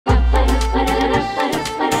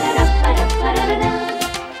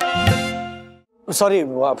Sorry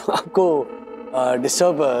वो आपको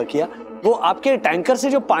disturb किया। वो आपके टैंकर से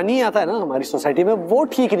जो पानी आता है ना हमारी सोसाइटी में, वो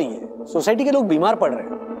ठीक नहीं है। सोसाइटी के लोग बीमार पड़ रहे हैं।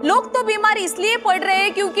 लोग तो बीमार इसलिए पड़ रहे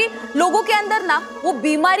हैं क्योंकि लोगों के अंदर ना वो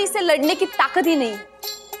बीमारी से लड़ने की ताकत ही नहीं है।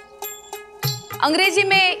 अंग्रेजी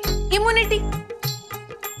में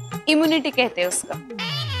इम्यूनिटी कहते हैं उसका।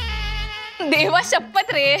 देवा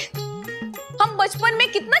शपथ रे, हम बचपन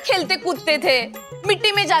में कितना खेलते कूदते थे,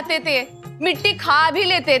 मिट्टी में जाते थे, मिट्टी खा भी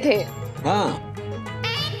लेते थे। हाँ।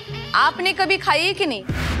 आपने कभी खाई है कि नहीं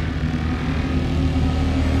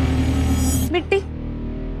मिट्टी?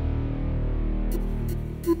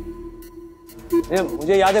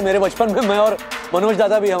 मुझे याद है मेरे बचपन में मैं और मनोज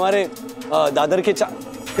दादा भी हमारे दादर के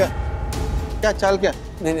क्या चाल क्या?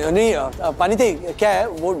 नहीं पानी ताई क्या है,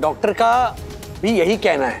 वो डॉक्टर का भी यही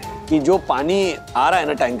कहना है कि जो पानी आ रहा है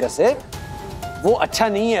ना टैंकर से, वो अच्छा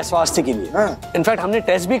नहीं है स्वास्थ्य के लिए। हाँ। इनफैक्ट हमने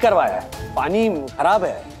टेस्ट भी करवाया है, पानी खराब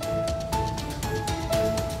है।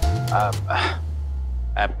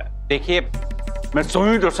 देखिए, मैं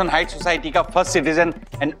सोनी रोशन हाइट सोसाइटी का first citizen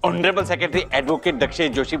and honourable secretary advocate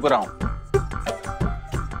Dakshesh Joshipura हूं।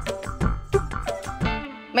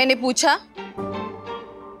 मैंने पूछा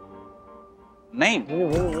नहीं।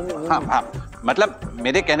 हाँ, मतलब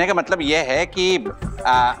मेरे कहने का मतलब यह है कि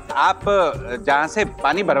आप जहां से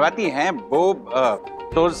पानी भरवाती हैं वो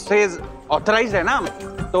सोर्सेज ऑथराइज्ड है ना,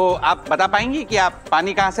 तो आप बता पाएंगी कि आप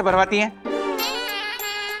पानी कहां से भरवाती हैं?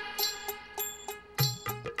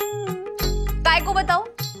 काय को बताओ?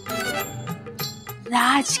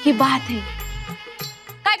 राज की बात है।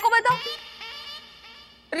 काय को बताओ?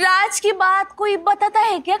 राज की बात कोई बताता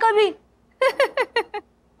है क्या कभी?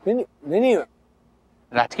 नहीं।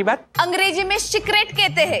 राज की बात अंग्रेजी में सीक्रेट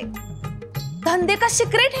कहते हैं। धंधे का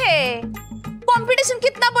सीक्रेट है। कंपटीशन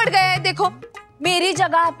कितना बढ़ गया है देखो। मेरी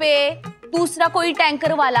जगह पे दूसरा कोई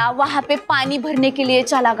टैंकर वाला वहां पे पानी भरने के लिए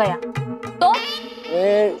चला गया तो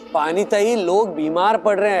पानी ताई लोग बीमार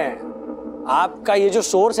पड़ रहे हैं। आपका ये जो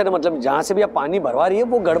सोर्स है ना, मतलब जहां से भी आप पानी भरवा रही है,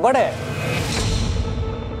 वो गड़बड़ है।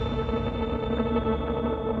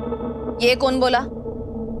 ये कौन बोला?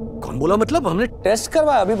 कौन बोला मतलब? हमने टेस्ट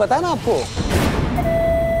करवाया, अभी बताया ना आपको।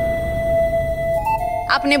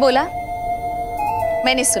 आपने बोला,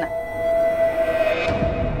 मैंने सुना।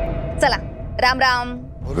 चला, राम राम।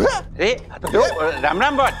 अरे तो राम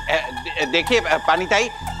राम बात। देखिए पानी ताई,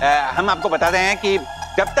 हम आपको बताते हैं कि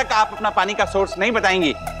जब तक आप अपना पानी का सोर्स नहीं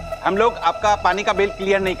बताएंगी, हम लोग आपका पानी का बिल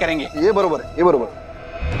क्लियर नहीं करेंगे। ये बरोबर है, ये बरोबर है।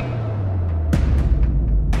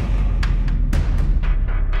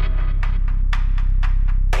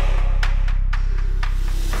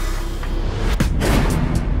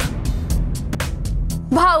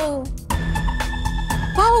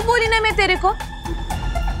 भाऊ बोली ना मैं तेरे को।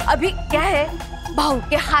 अभी क्या है, भाऊ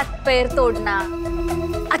के हाथ पैर तोड़ना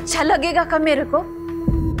अच्छा लगेगा का मेरे को?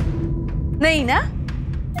 नहीं ना?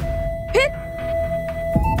 फिर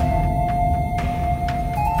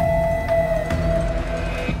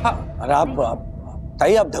अरे आप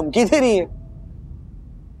ताई आप धमकी दे रही है।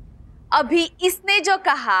 अभी इसने जो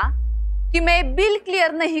कहा कि मैं बिल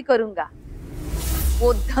क्लियर नहीं करूंगा,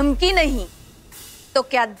 वो धमकी नहीं तो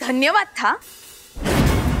क्या धन्यवाद था?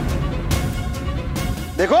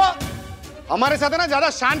 देखो, हमारे साथ है ना ज्यादा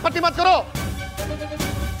शान पट्टी मत करो।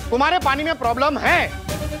 तुम्हारे पानी में प्रॉब्लम है।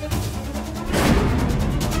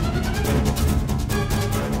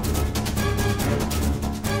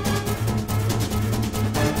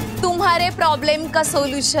 तुम्हारे प्रॉब्लम का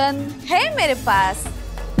सॉल्यूशन है मेरे पास।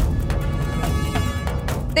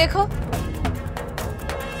 देखो,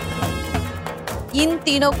 इन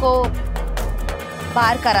तीनों को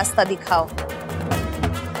बाहर का रास्ता दिखाओ।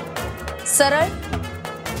 सरल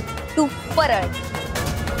टू परल।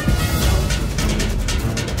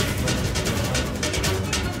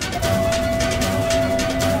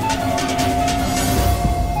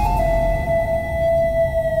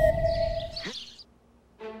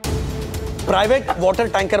 प्राइवेट वाटर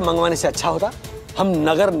टैंकर मंगवाने से अच्छा होता हम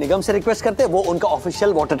नगर निगम से रिक्वेस्ट करते, वो उनका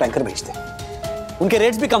ऑफिशियल वाटर टैंकर भेजते। उनके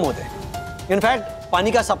रेट्स भी कम होते हैं। इनफैक्ट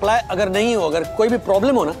पानी का सप्लाई अगर नहीं हो, अगर कोई भी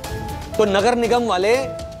प्रॉब्लम हो ना, तो नगर निगम वाले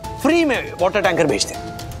फ्री में वाटर टैंकर भेजते हैं।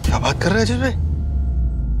 क्या बात कर रहे हैं राजेश भाई?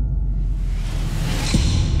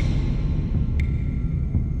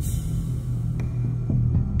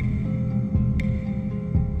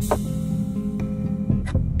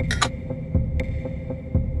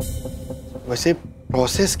 वैसे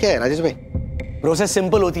प्रोसेस क्या है राजेश भाई? प्रोसेस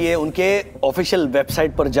सिंपल होती है। उनके ऑफिशियल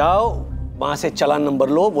वेबसाइट पर जाओ, वहां से चालान नंबर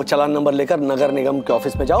लो, वो चालान नंबर लेकर नगर निगम के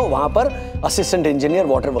ऑफिस में जाओ, वहां पर असिस्टेंट इंजीनियर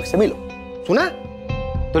वाटर वर्क से मिलो। सुना?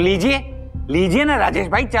 तो लीजिए ना राजेश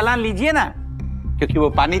भाई, चालान लीजिए ना, क्योंकि वो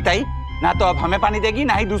पानी ताई ना तो अब हमें पानी देगी,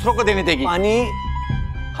 ना ही दूसरों को देने देगी। पानी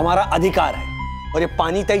हमारा अधिकार है, और ये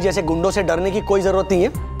पानी ताई जैसे गुंडों से डरने की कोई जरूरत नहीं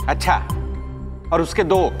है। अच्छा, और उसके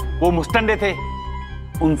दो वो मुस्टंडे थे,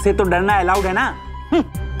 उनसे तो डरना अलाउड है ना।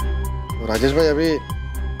 राजेश भाई,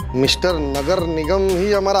 अभी मिस्टर नगर निगम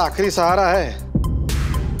ही हमारा आखिरी सहारा है।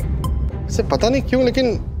 इसे पता नहीं क्यों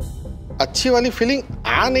लेकिन अच्छी वाली फीलिंग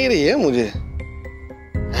आ नहीं रही है मुझे।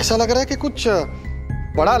 ऐसा लग रहा है कि कुछ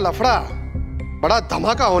बड़ा लफड़ा, बड़ा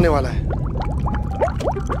धमाका होने वाला है।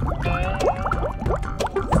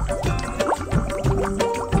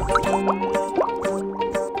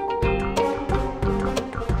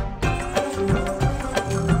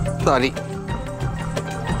 सॉरी।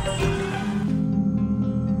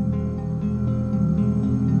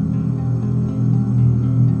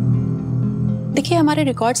 देखिए, हमारे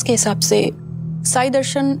रिकॉर्ड्स के हिसाब से साई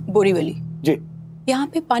दर्शन बोरीवली जी, यहाँ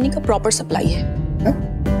पे पानी का प्रॉपर सप्लाई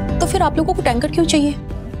है। तो फिर आप लोगों को टैंकर क्यों चाहिए?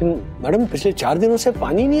 मैडम पिछले 4 दिनों से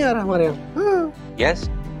पानी नहीं आ रहा हमारे यहाँ। यस,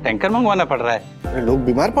 टैंकर मंगवाना पड़ रहा है। लोग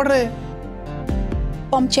बीमार पड़ रहे हैं।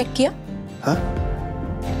 पंप चेक किया? हाँ?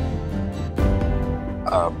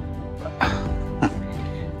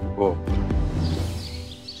 वो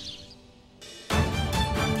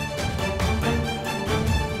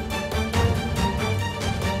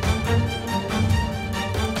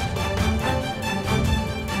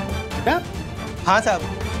हाँ साहब,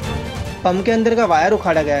 पंप के अंदर का वायर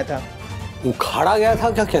उखाड़ा गया था। उखाड़ा गया था?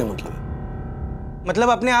 क्या क्या मतलब? मतलब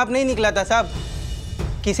अपने आप नहीं निकला था साहब,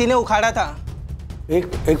 किसी ने उखाड़ा था। एक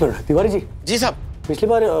मिनट तिवारी जी। जी साहब। पिछली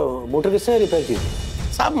बार मोटर किसने रिपेयर की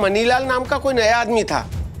थी? साहब मनीलाल नाम का कोई नया आदमी था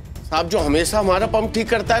साहब, जो हमेशा हमारा पंप ठीक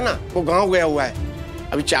करता है ना, वो गांव गया हुआ है।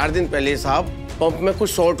 अभी 4 दिन पहले साहब पंप में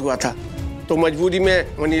कुछ शॉर्ट हुआ था, तो मजबूरी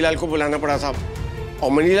में मनीलाल को बुलाना पड़ा साहब।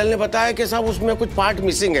 और मनीलाल ने बताया कि साहब उसमें कुछ पार्ट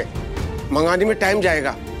मिसिंग है, मंगाने में टाइम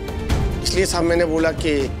जाएगा। इसलिए साहब मैंने बोला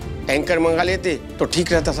कि टैंकर मंगा लेते तो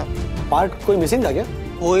ठीक रहता साहब। पार्ट कोई मिसिंग था क्या?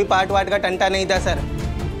 कोई पार्ट वाट का टंटा नहीं था सर,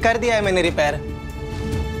 कर दिया है मैंने रिपेयर।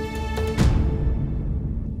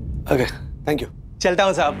 Okay, thank you. चलता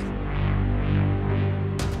हूँ साहब।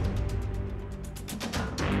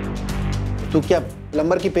 तू क्या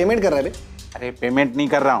प्लम्बर की पेमेंट कर रहा है बे? अरे पेमेंट नहीं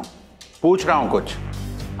कर रहा हूँ, पूछ रहा हूँ कुछ।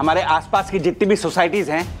 हमारे आसपास की जितनी भी सोसाइटीज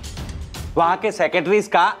हैं, वहां के सेक्रेटरीज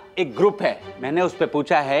का एक ग्रुप है। मैंने उस पे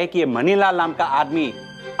पूछा है कि ये मनीलाल नाम का आदमी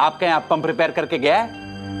आपके यहाँ पंप रिपेयर करके गया है?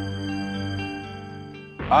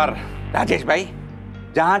 और राजेश भाई,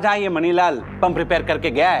 जहां जहां ये मनीलाल पंप रिपेयर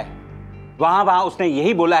करके गया है, वहां वहां उसने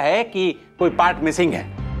यही बोला है कि कोई पार्ट मिसिंग है।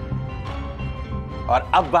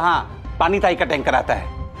 और अब वहां पानी ताई का टैंकर आता है,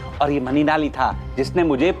 और ये मनीलाल ही था जिसने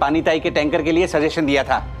मुझे पानी ताई के टैंकर के लिए सजेशन दिया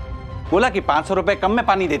था। बोला कि 500 रुपए कम में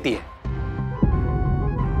पानी देती है।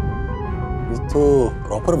 ये तो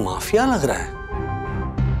प्रॉपर माफिया लग रहा है।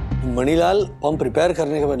 मनीलाल पंप रिपेयर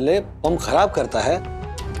करने के बदले पंप खराब करता है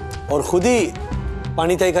और खुद ही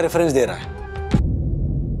पानी ताई का रेफरेंस दे रहा है।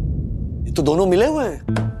 ये तो दोनों मिले हुए हैं।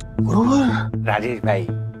 बरोबर राजेश भाई,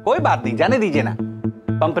 कोई बात नहीं, जाने दीजिए ना।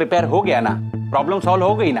 पंप रिपेयर हो गया ना, प्रॉब्लम सॉल्व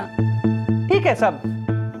हो गई ना, ठीक है सब।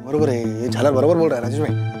 बरोबर है, ये झालर बरोबर बोल रहा है राजेश भाई।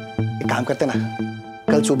 एक काम करते ना,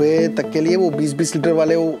 कल सुबह तक के लिए वो 20-20 लीटर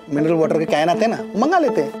वाले वो मिनरल वाटर के कैन आते हैं ना, मंगा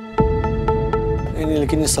लेते हैं। नहीं,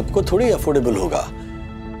 लेकिन ये सबको थोड़ी अफोर्डेबल होगा।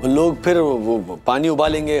 वो लोग फिर वो पानी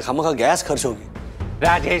उबालेंगे, खामखा गैस खर्च होगी।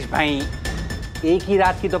 राजेश भाई, एक ही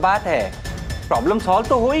रात की तो बात है, प्रॉब्लम सॉल्व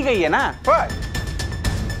तो हो ही गई है ना।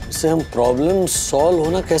 इससे हम प्रॉब्लम सॉल्व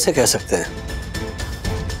होना कैसे कह सकते हैं?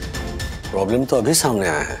 प्रॉब्लम तो अभी सामने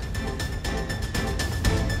आया है।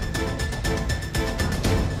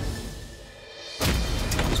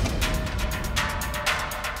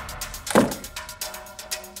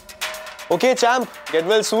 Okay champ, get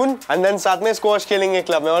well soon and then साथ में स्क्वॉश खेलेंगे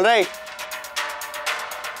क्लब में, ऑलराइट?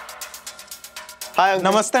 Hi uncle.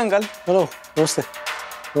 नमस्ते अंकल। हेलो, नमस्ते।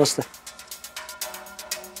 नमस्ते।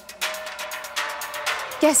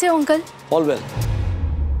 कैसे हो अंकल? All well.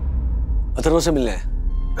 अथर्व से मिलने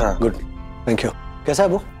हैं। हाँ, गुड, थैंक यू। कैसा है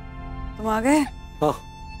वो? तुम आ गए? हाँ।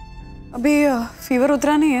 अभी फीवर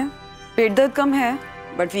उतरा नहीं है, पेट दर्द कम है,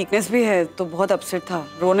 बट वीकनेस भी है, तो बहुत अपसेट था,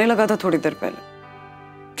 रोने लगा था थोड़ी देर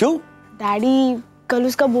पहले। क्यों? डैडी, कल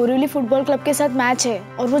उसका बोरीवली फुटबॉल क्लब के साथ मैच है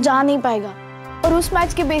और वो जा नहीं पाएगा, और उस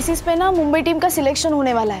मैच के बेसिस पे ना मुंबई टीम का सिलेक्शन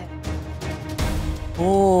होने वाला है। तो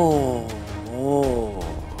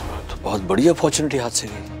बहुत बड़ी अपॉर्चुनिटी हाथ से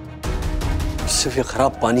गई, सिर्फ ये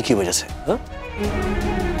खराब पानी की वजह से। हाँ?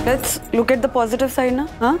 Let's look at the positive side ना।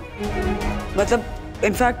 हाँ, मतलब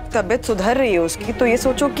इनफैक्ट तबीयत सुधर रही है उसकी, तो ये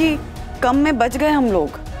सोचो कि कम में बच गए हम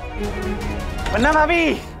लोग। वन्ना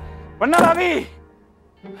भाभी, वन्ना भाभी,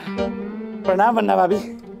 प्रणाम वन्ना भाभी।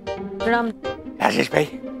 प्रणाम। राजेश भाई,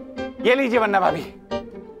 ये लीजिए वन्ना भाभी,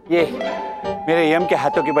 ये मेरे यम के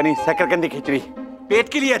हाथों की बनी शकरकंदी खिचड़ी, पेट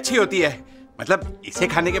के लिए अच्छी होती है। मतलब इसे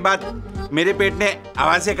खाने के बाद मेरे पेट ने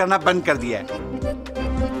आवाजें करना बंद कर दिया है।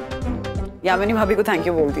 यामिनी भाभी को थैंक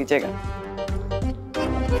यू बोल दीजिएगा।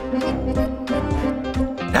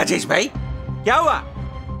 राजेश भाई क्या हुआ?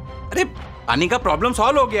 अरे पानी का प्रॉब्लम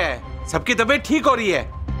सॉल्व हो गया है, सबकी तबीयत ठीक हो रही है।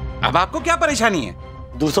 अब आपको क्या परेशानी है?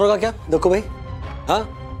 दूसरों का क्या? देखो भाई, हाँ,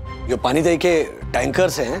 जो पानी ताई के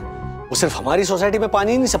टैंकर्स हैं वो सिर्फ हमारी सोसाइटी में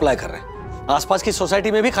पानी नहीं सप्लाई कर रहे हैं, आसपास की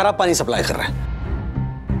सोसाइटी में भी खराब पानी सप्लाई कर रहे हैं।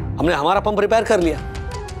 हमने हमारा पंप रिपेयर कर लिया,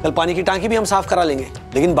 कल पानी की टांकी भी हम साफ करा लेंगे,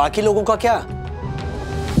 लेकिन बाकी लोगों का क्या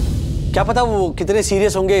पता वो कितने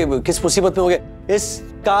सीरियस होंगे, किस मुसीबत में होंगे।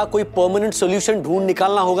 इसका कोई परमानेंट सॉल्यूशन ढूंढ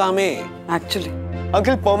निकालना होगा हमें। एक्चुअली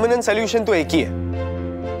अंकल परमानेंट सॉल्यूशन तो एक ही है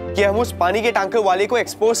कि हम उस पानी के टैंकर वाले को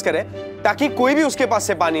एक्सपोज करें ताकि कोई भी उसके पास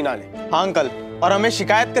से पानी ना ले। हाँ अंकल, और हमें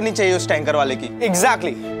शिकायत करनी चाहिए उस टैंकर वाले की।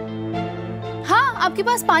 एग्जैक्टली। हाँ, आपके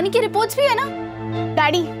पास पानी की रिपोर्ट्स भी है ना?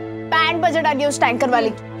 डैडी, बैंड बजा डालिए उस टैंकर वाले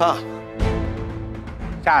की। हाँ,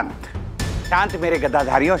 शांत शांत मेरे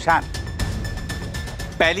गद्दाधारियों, शांत।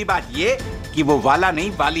 पहली बात ये कि वो वाला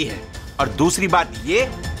नहीं वाली है, और दूसरी बात ये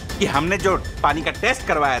कि हमने जो पानी का टेस्ट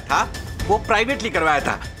करवाया था वो प्राइवेटली करवाया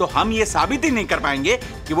था, तो हम ये साबित ही नहीं कर पाएंगे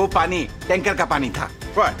कि वो पानी टैंकर का पानी था।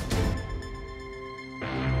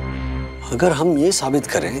 अगर हम ये साबित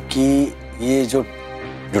करें कि ये जो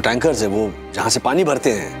टैंकर्स है वो जहां से पानी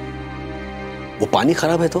भरते हैं वो पानी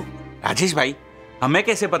खराब है, तो राजेश भाई हमें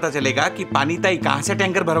कैसे पता चलेगा कि पानी ताई कहां से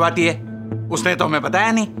टैंकर भरवाती है? उसने तो हमें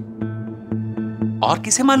बताया नहीं, और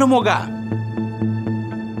किसे मालूम होगा?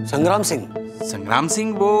 संग्राम सिंह। संग्राम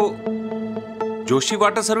सिंह वो जोशी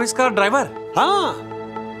वाटर सर्विस का ड्राइवर? हाँ,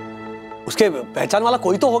 उसके पहचान वाला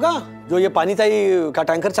कोई तो होगा जो ये पानी ताई का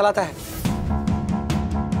टैंकर चलाता है।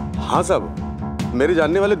 हाँ साहब, मेरे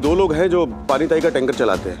जानने वाले 2 लोग हैं जो पानी ताई का टैंकर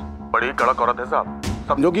चलाते हैं। बड़ी कड़क औरत है साहब,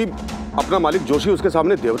 समझो कि अपना मालिक जोशी उसके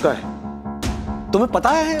सामने देवता है। तुम्हें पता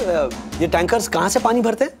है ये टैंकर्स कहां से पानी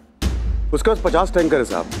भरते हैं? उसके पास 50 टैंकर है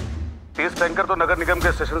साहब। 30 टैंकर तो नगर निगम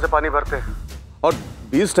के स्टेशन से पानी भरते हैं, और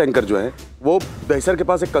 20 टैंकर जो है वो दहिसर के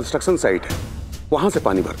पास एक कंस्ट्रक्शन साइट है, वहां से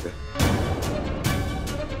पानी भरते हैं।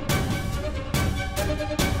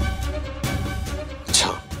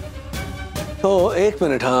 अच्छा, तो एक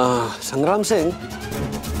मिनट। हाँ संग्राम सिंह,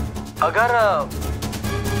 अगर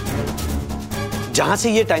जहां से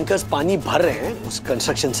ये टैंकर्स पानी भर रहे हैं उस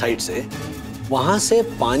कंस्ट्रक्शन साइट से, वहां से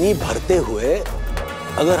पानी भरते हुए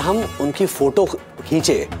अगर हम उनकी फोटो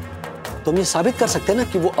खींचे तो हम ये साबित कर सकते हैं ना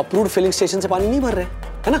कि वो अप्रूव्ड फिलिंग स्टेशन से पानी नहीं भर रहे,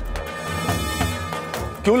 है ना?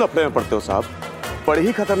 क्यों लपने में पड़ते हो साहब? बड़ी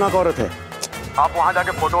ही खतरनाक औरत है। आप वहां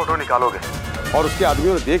जाके फोटो निकालोगे और उसके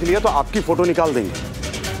आदमियों ने देख लिया तो आपकी फोटो निकाल देंगे,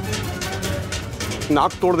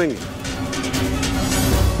 नाक तोड़ देंगे।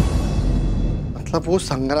 मतलब वो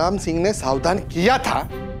संग्राम सिंह ने सावधान किया था,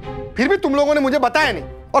 फिर भी तुम लोगों ने मुझे बताया नहीं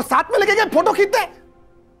और साथ में लेके गए फोटो खींचते।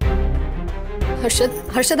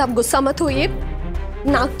 हर्षद आप गुस्सा मत होइए,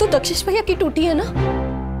 नाक तो दक्षेश भैया की टूटी है ना।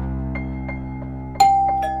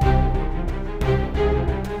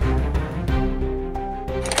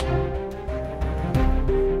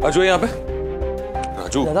 राजू यहाँ पे।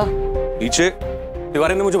 राजू दादा, नीचे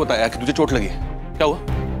तिवारी ने मुझे बताया कि तुझे चोट लगी है, क्या हुआ?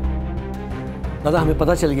 दादा हमें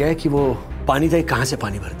पता चल गया है कि वो पानी ताई कहां से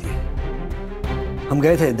पानी भरती है। हम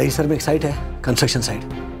गए थे, दहिसर में एक साइट है, कंस्ट्रक्शन साइट,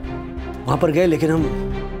 वहां पर गए, लेकिन हम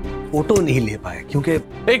फोटो नहीं ले पाए क्योंकि।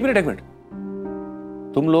 एक मिनट,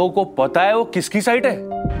 तुम लोगों को पता है वो किसकी साइट है?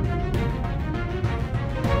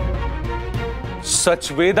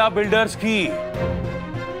 सचवेदा बिल्डर्स की।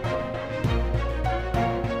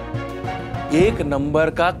 एक नंबर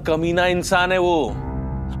का कमीना इंसान है वो।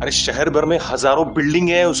 अरे शहर भर में हजारों बिल्डिंग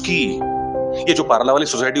है उसकी। ये जो पारला वाली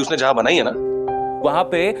सोसाइटी उसने जहां बनाई है ना, वहां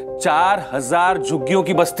पे 4000 झुग्गियों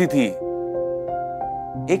की बस्ती थी।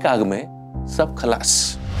 एक आग में सब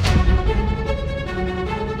खलास।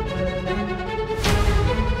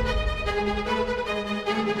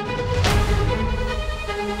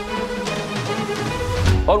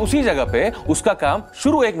 और उसी जगह पे उसका काम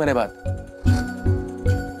शुरू 1 महीने बाद।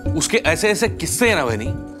 उसके ऐसे ऐसे किस्से हैं ना बहनी,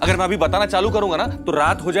 अगर मैं अभी बताना चालू करूंगा ना तो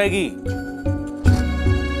रात हो जाएगी।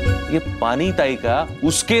 ये पानी ताई का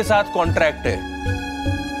उसके साथ कॉन्ट्रैक्ट है।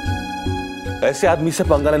 ऐसे आदमी से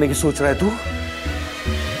पंगा लेने की सोच रहा है तू?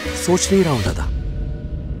 सोच नहीं रहा हूं दादा,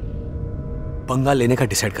 पंगा लेने का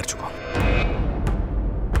डिसाइड कर चुका हूं।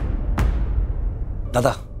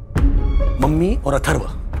 दादा, मम्मी और अथर्व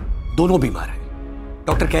दोनों बीमार हैं।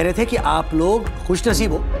 डॉक्टर कह रहे थे कि आप लोग खुश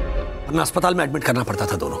नसीब हो, वरना अस्पताल में एडमिट करना पड़ता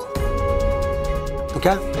था दोनों को। तो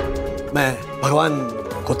क्या मैं भगवान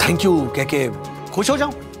को थैंक यू कह के खुश हो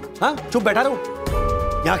जाऊं? हाँ, चुप बैठा रहूं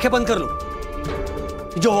या आंखें बंद कर लूं?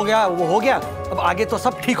 जो हो गया वो हो गया, अब आगे तो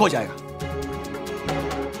सब ठीक हो जाएगा।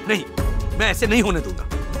 नहीं, मैं ऐसे नहीं होने दूंगा।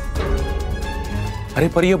 अरे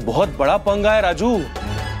पर ये बहुत बड़ा पंगा है राजू।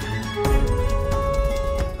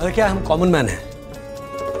 अरे क्या हम कॉमन मैन हैं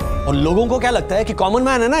और लोगों को क्या लगता है कि कॉमन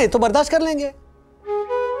मैन है ना, ये तो बर्दाश्त कर लेंगे।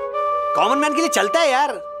 कॉमन मैन के लिए चलता है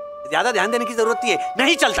यार, ज्यादा ध्यान देने की जरूरत नहीं है।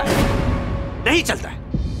 नहीं चलता है, नहीं चलता है।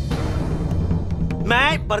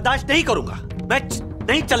 मैं बर्दाश्त नहीं करूंगा, मैं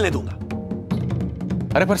नहीं चलने दूंगा।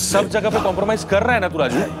 अरे पर सब जगह पे कॉम्प्रोमाइज कर रहा है ना तू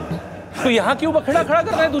राजू, तो यहाँ क्यों बखेड़ा खड़ा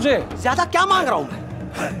कर रहा है तुझे? ज्यादा क्या मांग रहा हूं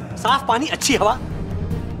मैं? साफ पानी, अच्छी हवा।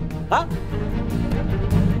 हाँ?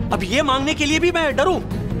 अब ये मांगने के लिए भी मैं डरूं?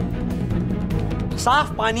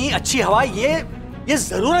 साफ पानी, अच्छी हवा, ये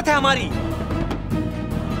जरूरत है हमारी।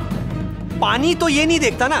 पानी तो ये नहीं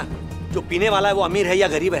देखता ना जो पीने वाला है वो अमीर है या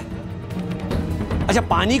गरीब है। अच्छा,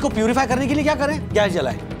 पानी को प्यूरिफाई करने के लिए क्या करें? गैस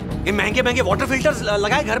जलाए, ये महंगे महंगे वाटर फिल्टर्स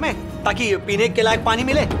लगाए घर में ताकि पीने के लायक पानी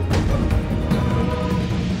मिले।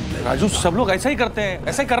 राजू सब लोग ऐसा ही करते हैं,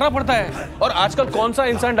 ऐसा ही करना पड़ता है। और आजकल कौन सा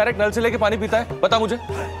इंसान डायरेक्ट नल से लेके पानी पीता है, बता मुझे?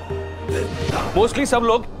 मोस्टली सब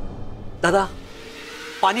लोग। दादा,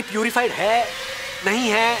 पानी प्यूरिफाइड है नहीं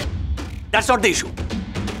है, दैट्स नॉट द इशू।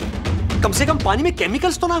 कम से कम पानी में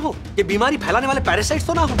केमिकल्स तो ना हो, ये बीमारी फैलाने वाले पैरासाइट्स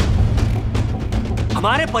तो ना हो।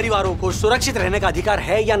 हमारे परिवारों को सुरक्षित रहने का अधिकार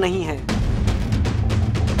है या नहीं है?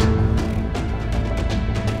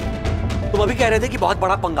 तुम अभी कह रहे थे कि बहुत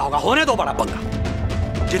बड़ा पंगा होगा, होने दो बड़ा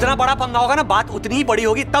पंगा। जितना बड़ा पंगा होगा ना, बात उतनी ही बड़ी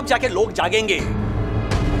होगी, तब जाके लोग जागेंगे।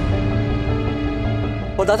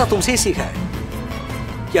 और दादा तुमसे ही सीखा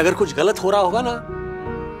है कि अगर कुछ गलत हो रहा होगा ना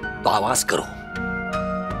तो आवाज करो।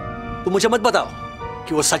 तुम मुझे मत बताओ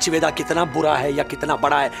कि वो सचवेदा कितना बुरा है या कितना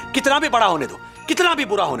बड़ा है। कितना भी बड़ा होने दो, कितना भी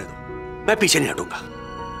बुरा होने दो, मैं पीछे नहीं हटूंगा।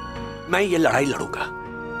 मैं ये लड़ाई लड़ूंगा।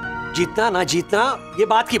 जीतना ना जीतना ये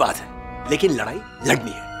बात की बात है, लेकिन लड़ाई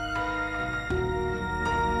लड़नी है।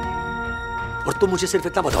 और तुम मुझे सिर्फ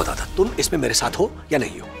इतना बताओ दादा, तुम इसमें मेरे साथ हो या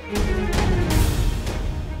नहीं हो?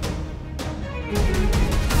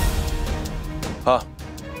 हाँ,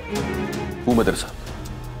 हूं मैं तेरे साथ।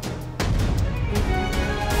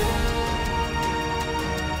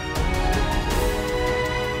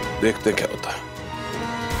 देखते क्या होता है।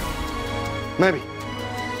 मैं भी।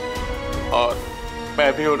 और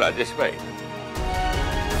मैं भी हूं राजेश भाई।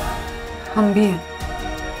 हम भी हैं।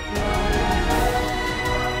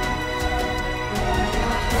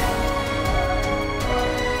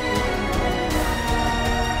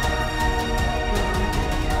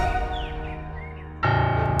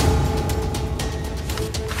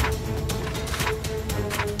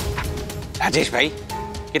 राजेश भाई,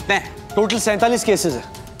 कितने हैं? टोटल 47 केसेस है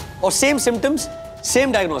और सेम सिम्टम्स,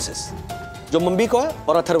 सेम डायग्नोसिस जो मम्मी को है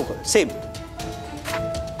और अथर्व को है, सेम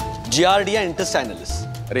जियार्डिया इंटेस्टाइनलिस।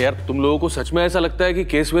 अरे यार, तुम लोगों को सच में ऐसा लगता है कि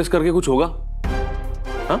केस वेस करके कुछ होगा?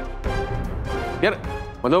 हाँ यार,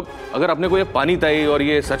 मतलब अगर अपने को ये पानी ताई और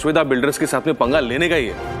ये सचवेदा बिल्डर्स के साथ में पंगा लेने का ही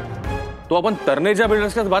है तो अपन तरनेजा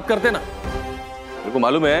बिल्डर्स के साथ बात करते ना। मेरे को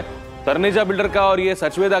मालूम है तरनेजा बिल्डर का और ये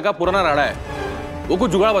सचवेदा का पुराना राड़ा है, वो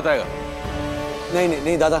कुछ जुगाड़ बताएगा। नहीं नहीं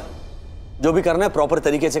नहीं दादा, जो भी करना है प्रॉपर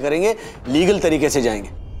तरीके से करेंगे, लीगल तरीके से जाएंगे।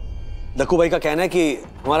 डक्कू भाई का कहना है कि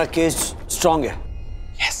हमारा केस स्ट्रांग है।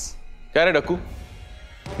 यस। क्या रे डक्कू,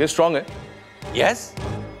 केस स्ट्रांग है? यस,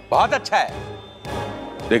 बहुत अच्छा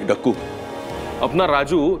है। देख डक्कू, अपना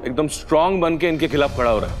राजू एकदम स्ट्रांग बन के इनके खिलाफ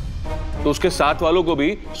खड़ा हो रहा है, तो उसके साथ वालों को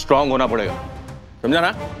भी स्ट्रांग होना पड़ेगा, समझा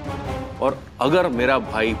ना? और अगर मेरा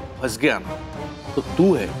भाई फंस गया ना तो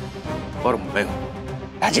तू है और मैं हूं।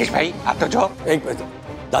 राजेश भाई, आप तो जो एक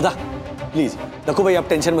दादा प्लीज, डक्कू भाई आप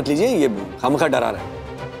टेंशन मत लीजिए, ये खामखा डरा रहा है।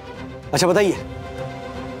 अच्छा बताइए,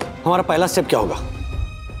 हमारा पहला स्टेप क्या होगा?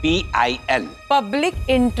 PIL, पब्लिक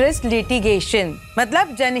इंटरेस्ट लिटिगेशन,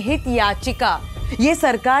 मतलब जनहित याचिका। ये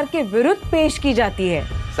सरकार के विरुद्ध पेश की जाती है।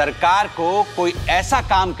 सरकार को कोई ऐसा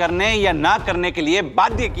काम करने या ना करने के लिए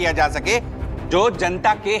बाध्य किया जा सके जो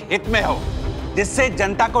जनता के हित में हो, जिससे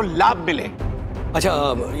जनता को लाभ मिले। अच्छा,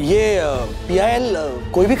 ये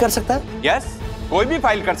PIL कोई भी कर सकता है? यस, कोई भी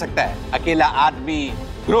फाइल कर सकता है। अकेला आदमी,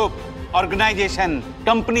 ग्रुप, ऑर्गेनाइजेशन,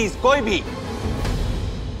 कंपनीज, कोई भी।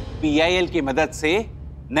 PIL की मदद से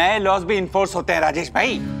नए लॉज भी इन्फोर्स होते हैं राजेश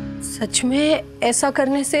भाई। सच में ऐसा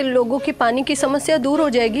करने से लोगों की पानी की समस्या दूर हो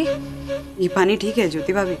जाएगी? ये पानी ठीक है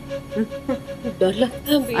ज्योति भाभी? डर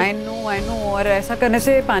लगता है। आई नो, और ऐसा करने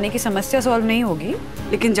से पानी की समस्या सॉल्व नहीं होगी,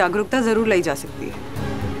 लेकिन जागरूकता जरूर लाई जा सकती है।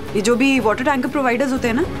 ये जो भी वाटर टैंकर प्रोवाइडर्स होते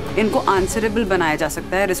हैं ना, इनको आंसरेबल बनाया जा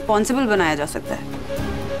सकता है, रिस्पॉन्सिबल बनाया जा सकता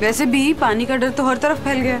है। वैसे भी पानी का डर तो हर तरफ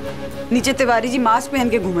फैल गया है। नीचे तिवारी जी मास्क पहन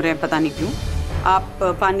के घूम रहे हैं, पता नहीं क्यों। आप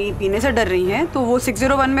पानी पीने से डर रही हैं, तो वो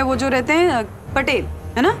 601 में वो जो रहते हैं पटेल,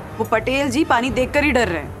 है ना, वो पटेल जी पानी देखकर ही डर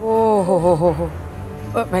रहे हैं। ओ हो।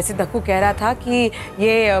 वैसे दक्कू कह रहा था कि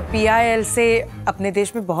ये PIL से अपने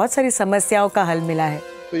देश में बहुत सारी समस्याओं का हल मिला है।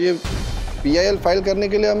 तो ये PIL फाइल करने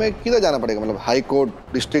के लिए हमें किधर जाना पड़ेगा? मतलब हाई कोर्ट,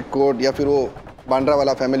 डिस्ट्रिक्ट कोर्ट या फिर वो बांद्रा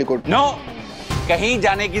वाला फैमिली कोर्ट? नो, कहीं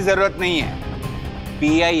जाने की जरूरत नहीं है।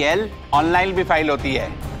 PIL ऑनलाइन भी फाइल होती है।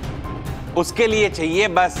 उसके लिए चाहिए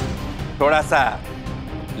बस थोड़ा सा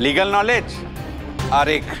लीगल नॉलेज और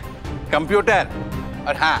एक कंप्यूटर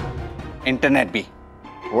और हाँ, इंटरनेट भी।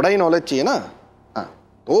 थोड़ा ही नॉलेज चाहिए ना? हाँ,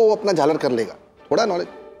 तो वो अपना झालर कर लेगा। थोड़ा knowledge.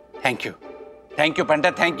 Thank you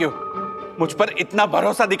Pandit, thank you. मुझ पर इतना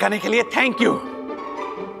भरोसा दिखाने के लिए थैंक यू।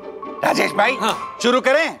 राजेश भाई, हाँ शुरू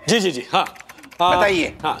करें? जी हाँ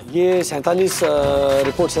बताइए। हाँ, ये 47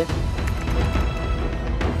 रिपोर्ट्स है।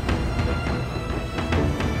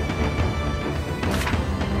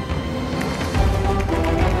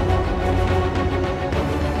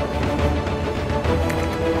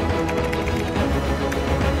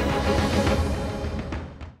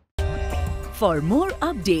 For more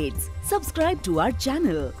updates, subscribe to our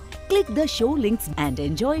channel, click the show links and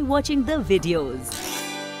enjoy watching the videos.